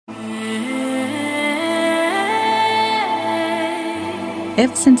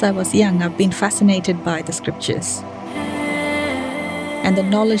Ever since I was young, I've been fascinated by the scriptures and the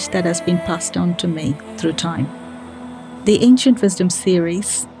knowledge that has been passed on to me through time. The Ancient Wisdom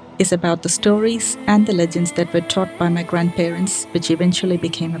series is about the stories and the legends that were taught by my grandparents, which eventually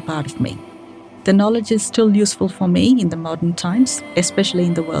became a part of me. The knowledge is still useful for me in the modern times, especially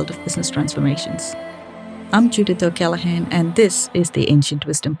in the world of business transformations. I'm Judith O'Callaghan, and this is the Ancient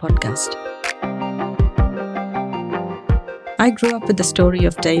Wisdom Podcast. I grew up with the story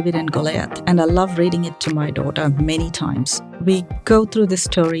of David and Goliath, and I love reading it to my daughter many times. We go through this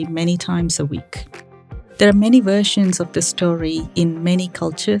story many times a week. There are many versions of this story in many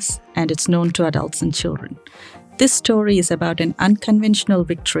cultures, and it's known to adults and children. This story is about an unconventional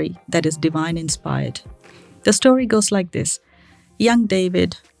victory that is divine inspired. The story goes like this. Young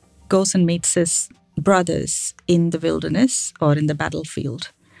David goes and meets his brothers in the wilderness or in the battlefield.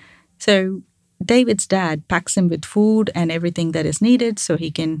 So David's dad packs him with food and everything that is needed so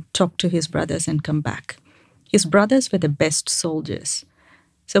he can talk to his brothers and come back. His brothers were the best soldiers.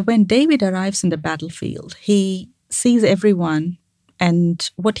 So when David arrives in the battlefield, he sees everyone, and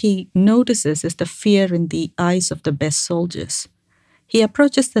what he notices is the fear in the eyes of the best soldiers. He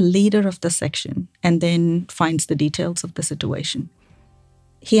approaches the leader of the section and then finds the details of the situation.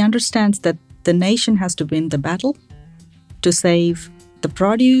 He understands that the nation has to win the battle to save the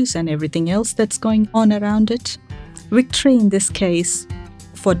produce and everything else that's going on around it. Victory in this case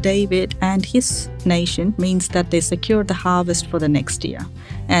for David and his nation means that they secure the harvest for the next year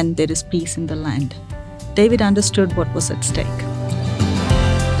and there is peace in the land. David understood what was at stake.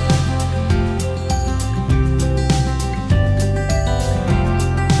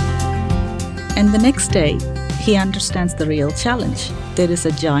 And the next day, he understands the real challenge. There is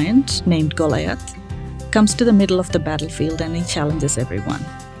a giant named Goliath, comes to the middle of the battlefield and he challenges everyone.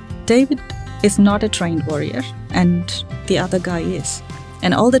 David is not a trained warrior, and the other guy is.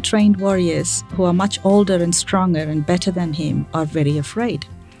 And all the trained warriors who are much older and stronger and better than him are very afraid.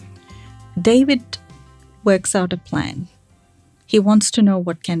 David works out a plan. He wants to know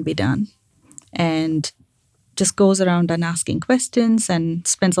what can be done and just goes around and asking questions and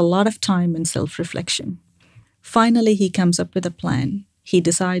spends a lot of time in self-reflection. Finally, he comes up with a plan. He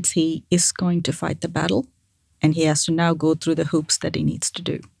decides he is going to fight the battle, and he has to now go through the hoops that he needs to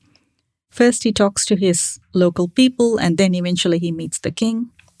do. First, he talks to his local people, and then eventually he meets the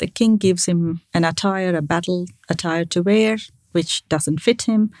king. The king gives him an attire, a battle attire to wear, which doesn't fit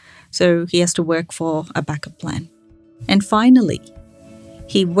him, so he has to work for a backup plan. And finally,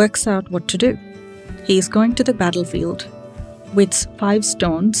 he works out what to do. He is going to the battlefield with 5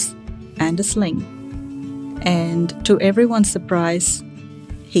 stones and a sling. And to everyone's surprise,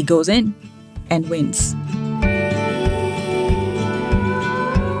 he goes in and wins.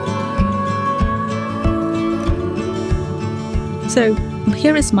 So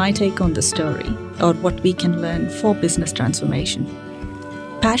here is my take on the story, or what we can learn for business transformation.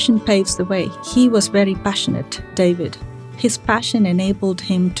 Passion paves the way. He was very passionate, David. His passion enabled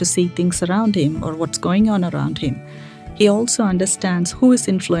him to see things around him or what's going on around him. He also understands who is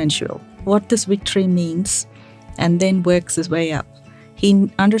influential, what this victory means, and then works his way up.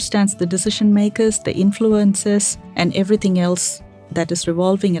 He understands the decision makers, the influencers, and everything else that is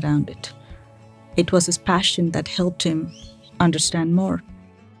revolving around it. It was his passion that helped him understand more.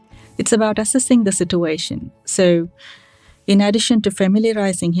 It's about assessing the situation. So, in addition to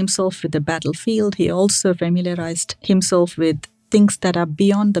familiarizing himself with the battlefield, he also familiarized himself with things that are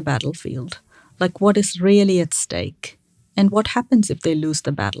beyond the battlefield, like what is really at stake, and what happens if they lose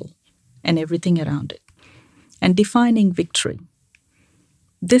the battle, and everything around it. And defining victory.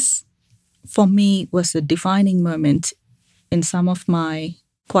 This, for me, was a defining moment in some of my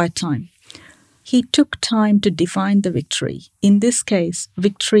quiet time. He took time to define the victory. In this case,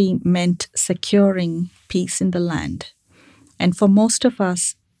 victory meant securing peace in the land. And for most of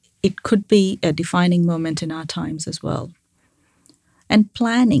us, it could be a defining moment in our times as well. And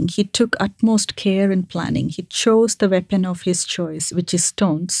planning, he took utmost care in planning. He chose the weapon of his choice, which is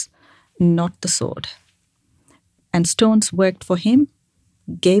stones, not the sword. And stones worked for him,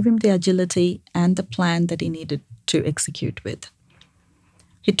 gave him the agility and the plan that he needed to execute with.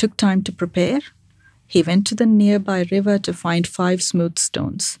 He took time to prepare. He went to the nearby river to find 5 smooth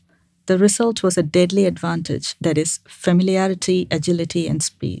stones. The result was a deadly advantage, that is, familiarity, agility, and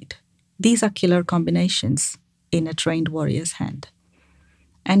speed. These are killer combinations in a trained warrior's hand.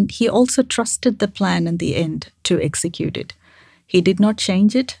 And he also trusted the plan in the end to execute it. He did not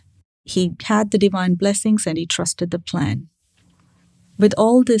change it. He had the divine blessings and he trusted the plan. With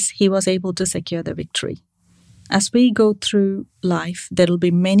all this, he was able to secure the victory. As we go through life, there will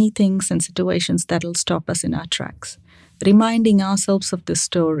be many things and situations that will stop us in our tracks. reminding ourselves of this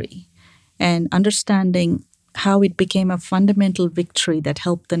story and understanding how it became a fundamental victory that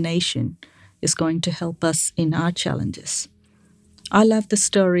helped the nation is going to help us in our challenges. I love the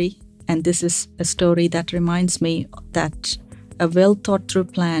story, and this is a story that reminds me that a well thought through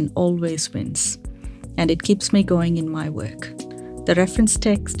plan always wins, and it keeps me going in my work. The reference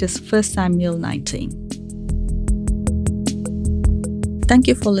text is 1 Samuel 19. Thank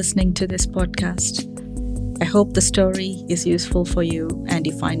you for listening to this podcast. I hope the story is useful for you and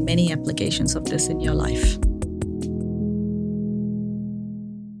you find many applications of this in your life.